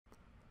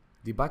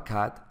Dibac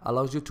CAD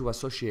allows you to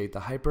associate a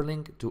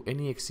hyperlink to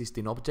any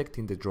existing object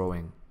in the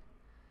drawing.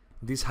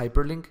 This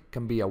hyperlink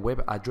can be a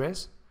web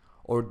address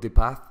or the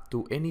path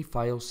to any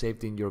file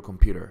saved in your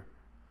computer.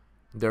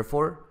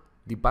 Therefore,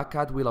 Dibac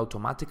CAD will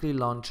automatically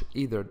launch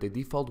either the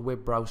default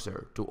web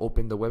browser to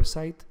open the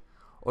website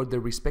or the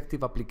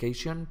respective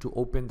application to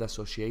open the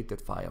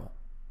associated file.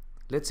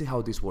 Let's see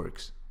how this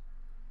works.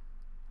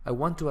 I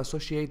want to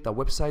associate a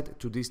website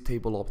to this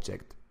table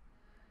object.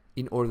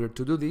 In order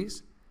to do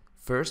this,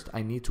 first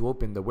I need to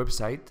open the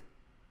website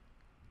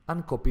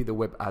and copy the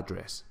web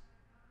address.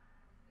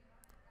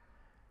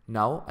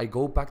 Now I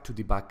go back to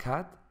Dibac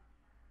CAD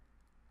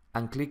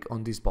and click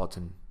on this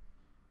button.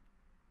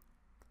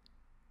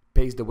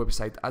 Paste the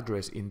website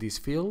address in this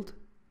field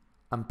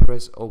and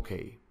press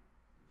OK.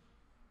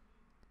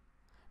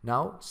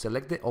 Now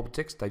select the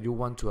objects that you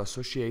want to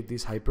associate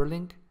this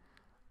hyperlink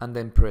and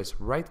then press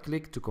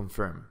right-click to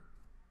confirm.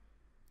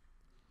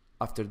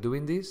 After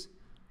doing this,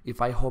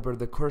 if I hover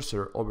the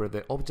cursor over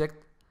the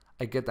object,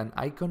 I get an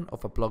icon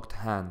of a plugged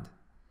hand.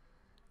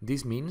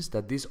 This means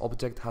that this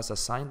object has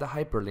assigned a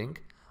hyperlink,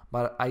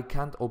 but I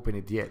can't open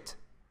it yet.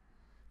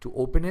 To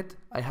open it,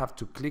 I have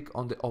to click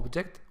on the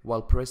object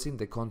while pressing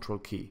the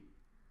Ctrl key.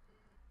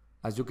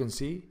 As you can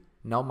see,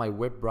 now my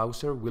web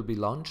browser will be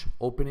launched,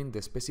 opening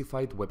the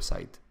specified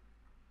website.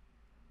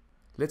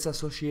 Let's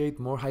associate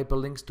more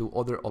hyperlinks to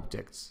other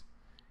objects.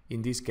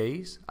 In this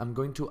case, I'm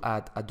going to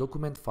add a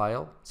document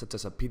file, such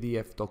as a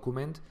PDF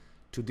document,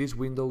 to this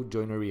window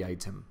joinery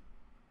item.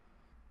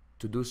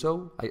 To do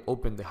so, I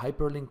open the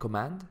hyperlink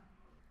command,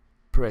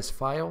 press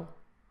File,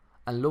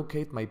 and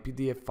locate my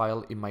PDF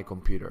file in my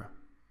computer.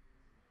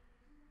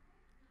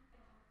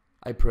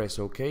 I press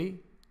OK,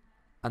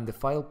 and the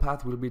file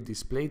path will be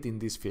displayed in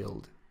this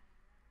field.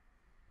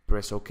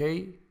 Press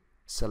OK,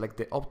 select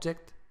the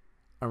object,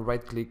 and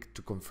right-click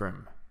to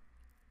confirm.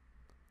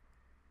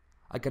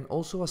 I can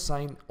also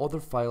assign other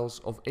files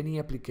of any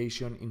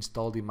application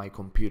installed in my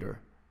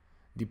computer.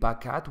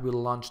 Dibac CAD will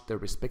launch the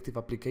respective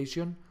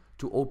application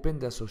to open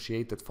the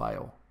associated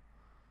file.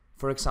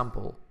 For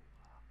example,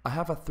 I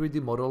have a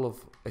 3D model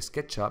of a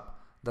SketchUp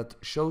that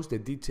shows the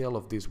detail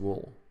of this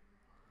wall.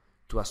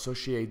 To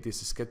associate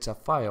this SketchUp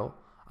file,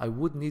 I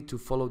would need to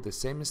follow the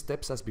same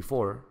steps as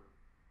before,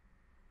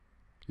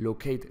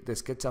 locate the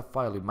SketchUp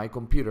file in my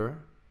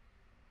computer,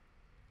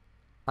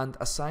 and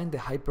assign the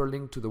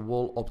hyperlink to the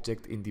wall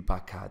object in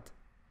Dibac CAD.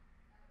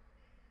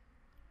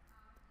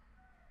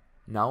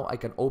 Now I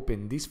can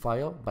open this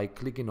file by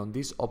clicking on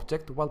this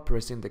object while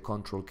pressing the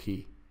Ctrl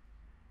key.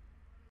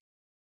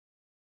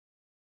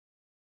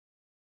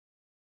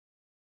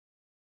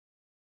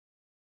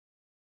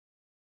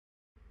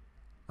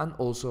 And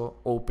also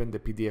open the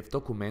PDF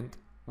document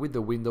with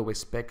the window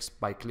specs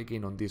by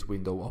clicking on this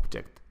window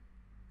object.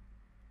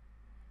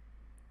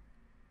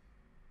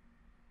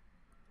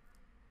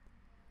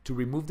 To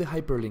remove the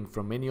hyperlink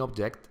from any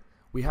object,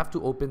 we have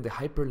to open the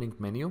Hyperlink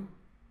menu,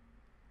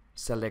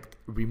 select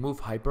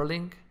Remove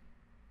Hyperlink,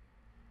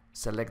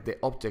 select the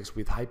objects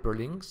with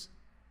hyperlinks,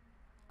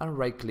 and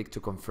right-click to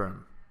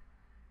confirm.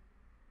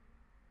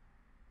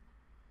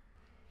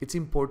 It's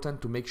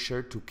important to make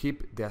sure to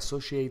keep the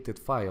associated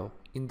file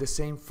in the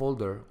same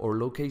folder or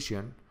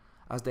location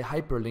as the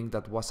hyperlink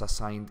that was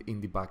assigned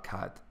in Dibac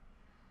CAD.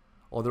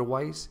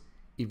 Otherwise,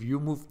 if you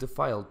move the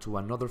file to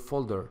another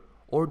folder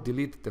or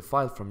delete the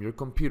file from your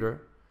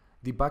computer,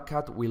 Dibac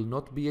CAD will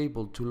not be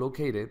able to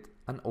locate it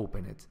and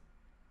open it.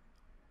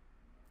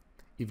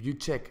 If you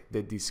check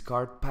the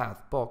Discard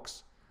Path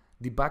box,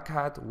 Dibac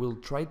CAD will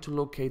try to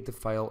locate the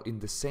file in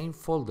the same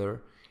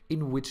folder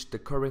in which the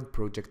current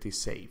project is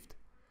saved.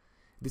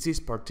 This is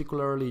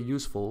particularly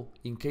useful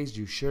in case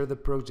you share the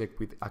project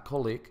with a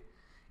colleague,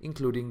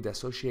 including the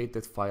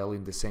associated file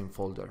in the same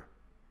folder.